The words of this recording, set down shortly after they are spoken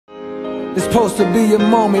It's supposed to be a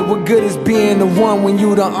moment. What good is being the one when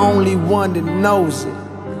you the only one that knows it?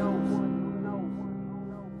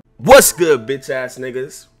 What's good, bitch ass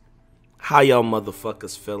niggas? How y'all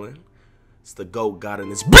motherfuckers feeling? It's the GOAT God in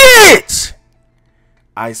this bitch!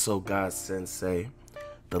 ISO God Sensei,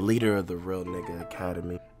 the leader of the Real Nigga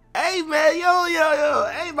Academy. Hey man, yo,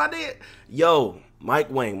 hey my nigga. Yo, Mike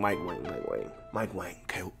Wang.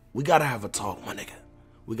 Okay, we gotta have a talk, my nigga.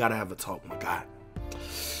 We gotta have a talk, my guy.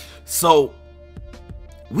 So,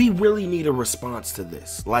 we really need a response to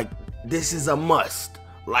this. Like, this is a must.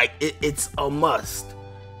 Like, it's a must.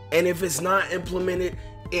 And if it's not implemented,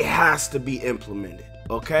 it has to be implemented,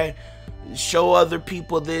 okay? Show other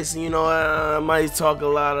people this, you know, I might talk a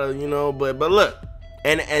lot of, you know, but look.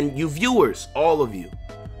 And you viewers, all of you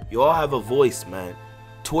all have a voice, man.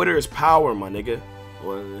 Twitter is power, my nigga.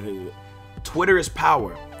 Twitter is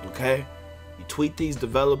power, okay? You tweet these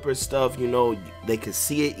developers stuff, you know, they can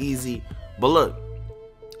see it easy. But look,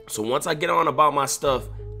 so once I get on about my stuff,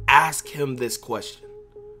 ask him this question,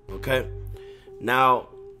 okay? Now,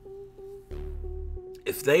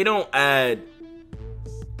 if they don't add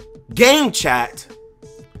game chat,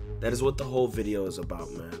 that is what the whole video is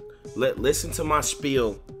about, man. Listen to my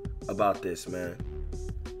spiel about this, man.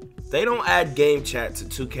 If they don't add game chat to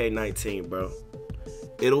 2K19, bro,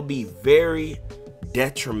 it'll be very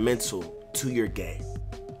detrimental to your game.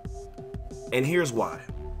 And here's why,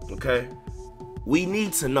 okay? We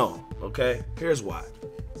need to know, okay? Here's why.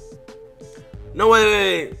 No,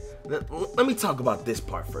 wait. Let me talk about this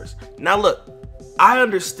part first. Now, look, I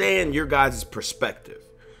understand your guys' perspective.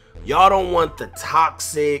 Y'all don't want the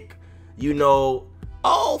toxic, you know,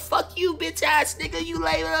 oh, fuck you, bitch ass nigga, you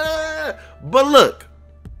later. But look,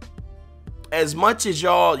 as much as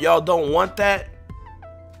y'all don't want that,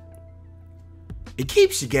 it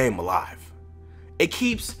keeps your game alive. It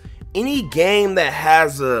keeps any game that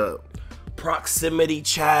has a proximity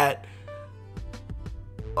chat,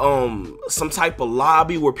 some type of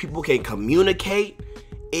lobby where people can communicate.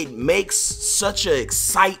 It makes such an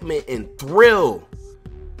excitement and thrill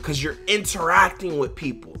because you're interacting with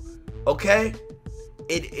people, okay?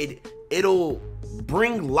 It'll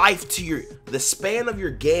bring life to the span of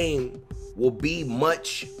your game will be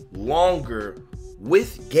much longer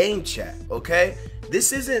with game chat, okay?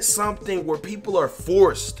 This isn't something where people are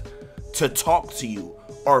forced to talk to you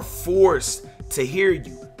or forced to hear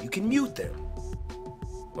you. You can mute them,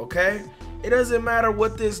 okay? It doesn't matter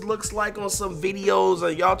what this looks like on some videos or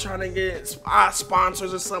y'all trying to get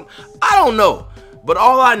sponsors or something. I don't know. But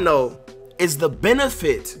all I know is the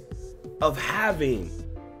benefit of having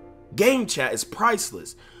game chat is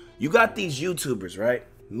priceless. You got these YouTubers, right?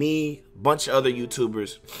 Me, a bunch of other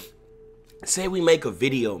YouTubers. Say we make a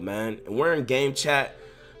video, man, and we're in game chat.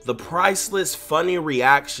 The priceless, funny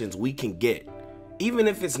reactions we can get, even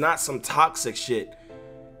if it's not some toxic shit,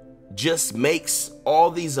 just makes all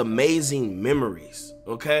these amazing memories,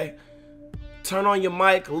 okay? Turn on your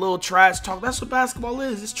mic, a little trash talk. That's what basketball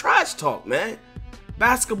is. It's trash talk, man.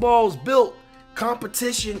 Basketball's built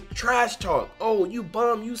competition, trash talk. Oh, you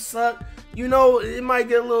bum, you suck. You know, it might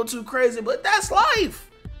get a little too crazy, but that's life.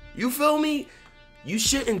 You feel me? You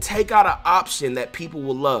shouldn't take out an option that people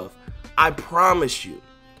will love. I promise you,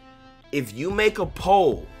 if you make a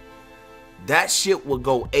poll, that shit will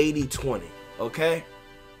go 80-20, okay?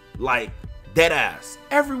 Like, dead ass.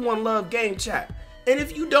 Everyone love game chat. And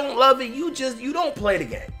if you don't love it, you don't play the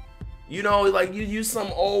game. You know, like you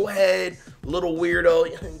some old head little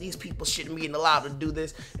weirdo. These people shouldn't be allowed to do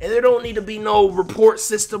this. And there don't need to be no report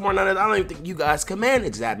system or none of that. I don't even think you guys can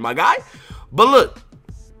manage that, my guy. But look,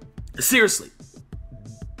 seriously,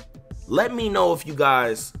 let me know if you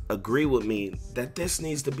guys agree with me that this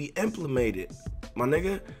needs to be implemented, my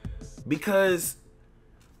nigga. Because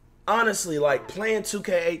honestly, like playing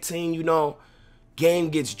 2K18, you know, game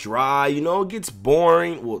gets dry, you know, it gets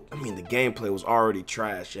boring. Well, I mean, the gameplay was already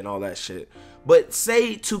trash and all that shit. But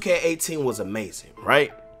say 2K18 was amazing,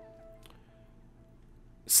 right?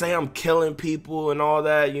 Say I'm killing people and all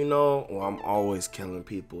that, you know. Well, I'm always killing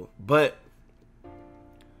people. But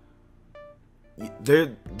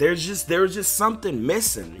there was just something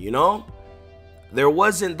missing, you know? There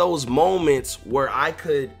wasn't those moments where I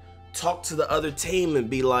could talk to the other team and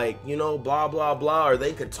be like, you know, blah, blah, blah. Or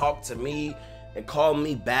they could talk to me and call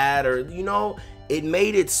me bad, or, you know, it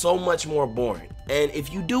made it so much more boring. And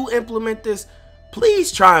if you do implement this, please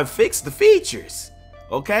try and fix the features,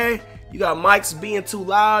 okay? You got mics being too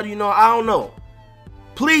loud, you know, I don't know.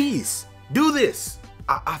 Please do this.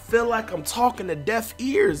 I feel like I'm talking to deaf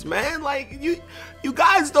ears, man. Like, you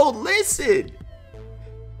guys don't listen.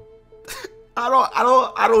 I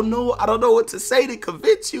don't know what to say to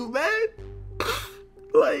convince you, man.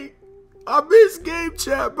 Like, I miss game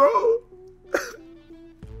chat, bro.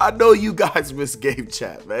 I know you guys miss game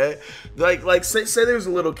chat, man. Like say there's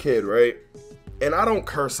a little kid, right? And I don't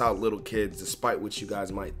curse out little kids despite what you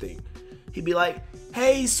guys might think. He'd be like,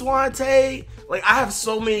 hey, SwantE. Like, I have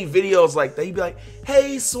so many videos like that. He'd be like,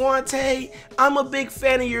 hey, SwantE, I'm a big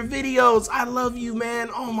fan of your videos. I love you, man.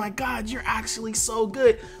 Oh my God, you're actually so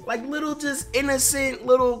good. Like, little just innocent,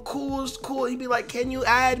 little cool. He'd be like, can you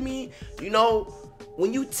add me? You know,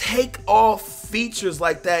 when you take off features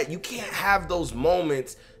like that, you can't have those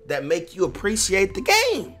moments that make you appreciate the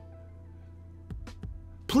game.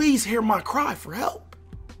 Please hear my cry for help.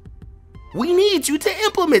 We need you to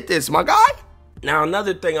implement this, my guy. Now,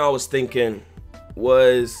 another thing I was thinking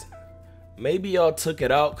was maybe y'all took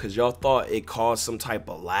it out because y'all thought it caused some type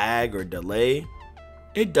of lag or delay.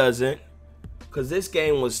 It doesn't, because this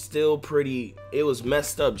game was still it was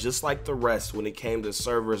messed up just like the rest when it came to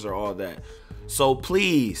servers or all that. So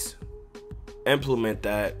please implement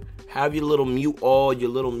that. Have your little mute all, your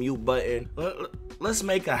little mute button. Let's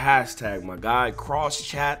make a hashtag, my guy. Cross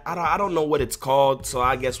chat. I don't know what it's called, so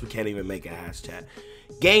I guess we can't even make a hashtag.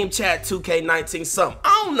 Game chat 2K19 something.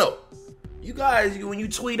 I don't know. You guys, when you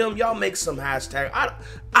tweet them, y'all make some hashtag.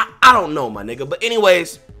 I don't know, my nigga. But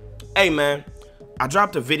anyways, hey man, I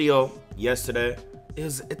dropped a video yesterday.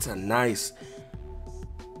 It's a nice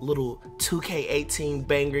little 2K18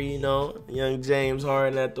 banger, you know. Young James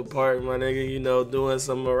Harden at the park, my nigga, you know, doing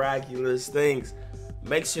some miraculous things.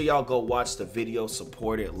 Make sure y'all go watch the video,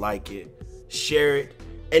 support it, like it, share it,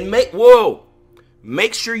 and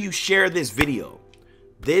make sure you share this video.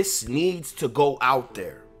 This needs to go out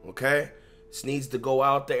there, okay? This needs to go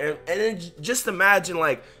out there. And then just imagine,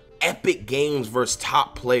 like, epic games versus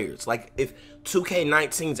top players. Like, if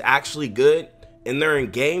 2K19's actually good and they're in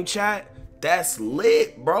game chat, that's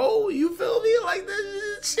lit, bro. You feel me? Like,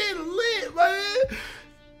 this shit lit, man.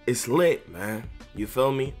 It's lit, man. You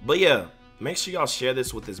feel me? But yeah. Make sure y'all share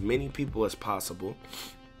this with as many people as possible.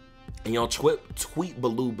 And y'all tweet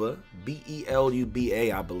Beluba,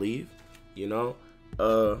 B-E-L-U-B-A, I believe. You know?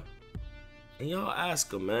 And y'all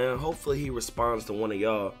ask him, man. Hopefully he responds to one of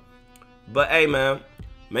y'all. But hey, man,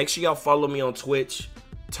 make sure y'all follow me on Twitch.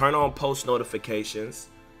 Turn on post notifications.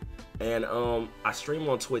 And I stream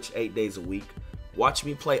on Twitch 8 days a week. Watch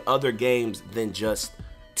me play other games than just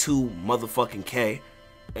 2 motherfucking K.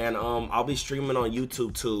 And I'll be streaming on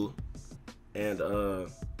YouTube too. And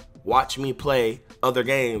watch me play other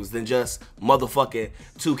games than just motherfucking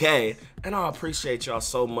 2K. And I appreciate y'all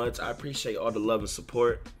so much. I appreciate all the love and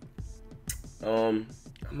support. I'm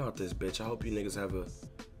out this bitch. I hope you niggas have a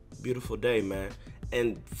beautiful day, man.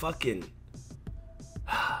 And fucking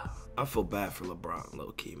I feel bad for LeBron,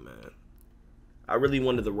 low-key, man. I really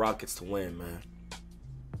wanted the Rockets to win, man.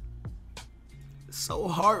 It's so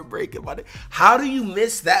heartbreaking, my nigga. How do you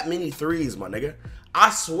miss that many threes, my nigga? I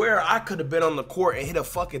swear I could have been on the court and hit a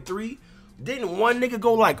fucking 3. Didn't one nigga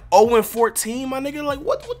go like 0-14, my nigga? Like,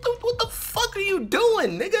 what the fuck are you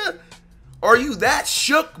doing, nigga? Are you that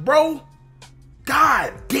shook, bro?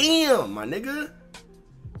 God damn, my nigga.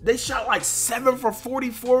 They shot like 7 for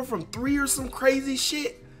 44 from 3 or some crazy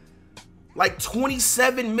shit. Like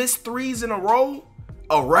 27 missed threes in a row.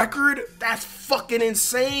 A record? That's fucking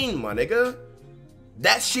insane, my nigga.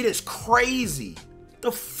 That shit is crazy.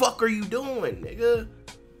 The fuck are you doing, nigga?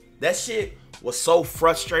 That shit was so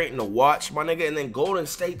frustrating to watch, my nigga. And then Golden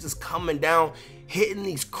State just coming down, hitting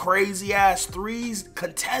these crazy ass threes,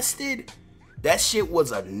 contested. That shit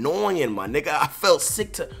was annoying, my nigga. I felt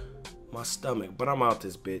sick to my stomach, but I'm out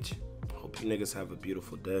this bitch. Hope you niggas have a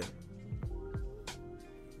beautiful day.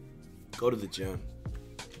 Go to the gym,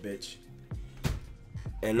 bitch.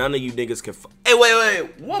 And none of you niggas can. Hey,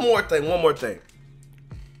 wait. One more thing.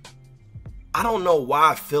 I don't know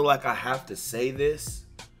why I feel like I have to say this,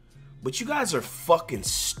 but you guys are fucking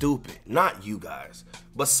stupid. Not you guys,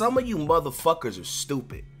 but some of you motherfuckers are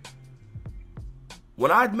stupid.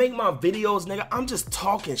 When I make my videos, nigga, I'm just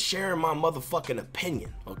talking, sharing my motherfucking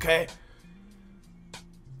opinion, okay?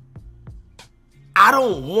 I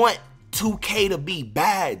don't want 2K to be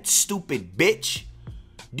bad, stupid bitch.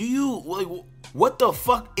 Do you, like, what the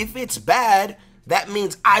fuck? If it's bad, that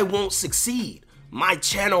means I won't succeed. My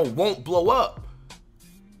channel won't blow up.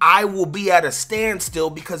 I will be at a standstill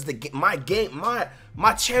because my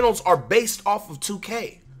channels are based off of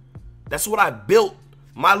 2K. That's what I built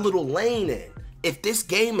my little lane in. If this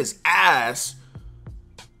game is ass,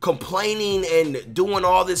 complaining and doing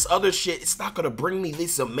all this other shit, it's not gonna bring me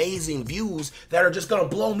these amazing views that are just gonna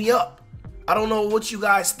blow me up. I don't know what you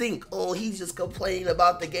guys think. Oh, he's just complaining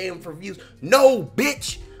about the game for views. No,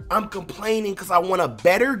 bitch. I'm complaining because I want a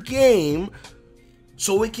better game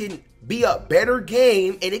so it can be a better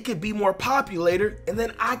game and it could be more popular, and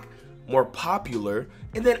then I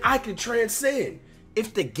can transcend.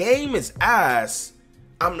 If the game is ass,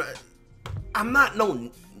 I'm not no,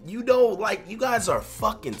 you know, like, you guys are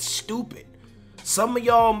fucking stupid. Some of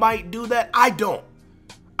y'all might do that. I don't.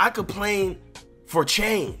 I complain for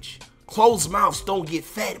change. Closed mouths don't get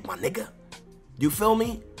fed, my nigga. You feel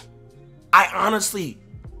me? I honestly,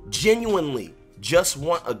 genuinely just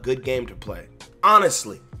want a good game to play.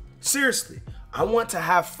 Honestly. Seriously. I want to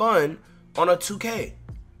have fun on a 2K.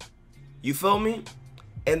 You feel me?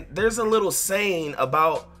 And there's a little saying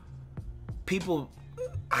about people,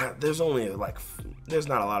 there's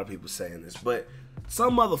not a lot of people saying this, but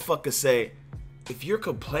some motherfuckers say, if you're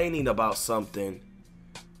complaining about something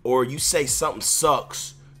or you say something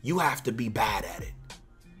sucks, you have to be bad at it.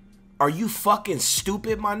 Are you fucking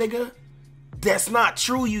stupid, my nigga? That's not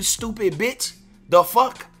true, you stupid bitch. The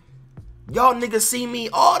fuck? Y'all niggas see me,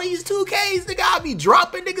 all these 2Ks, nigga, I be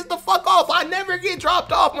dropping niggas the fuck off. I never get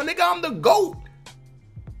dropped off, my nigga, I'm the GOAT.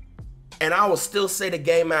 And I will still say the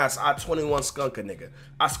game ass, I 21 skunk a nigga.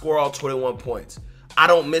 I score all 21 points. I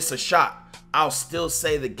don't miss a shot. I'll still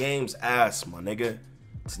say the game's ass, my nigga.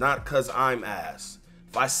 It's not cause I'm ass.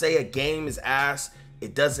 If I say a game is ass,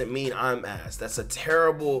 it doesn't mean I'm ass. That's a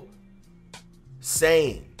terrible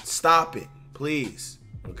saying. Stop it, please,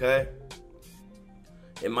 okay?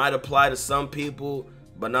 It might apply to some people,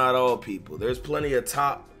 but not all people. There's plenty of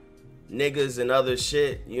top niggas and other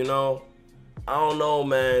shit, you know? I don't know,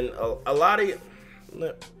 man. A lot of...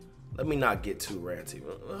 Let me not get too ranty.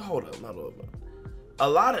 Hold up. A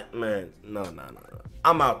lot of... Man, no.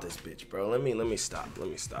 I'm out this bitch, bro. Let me stop.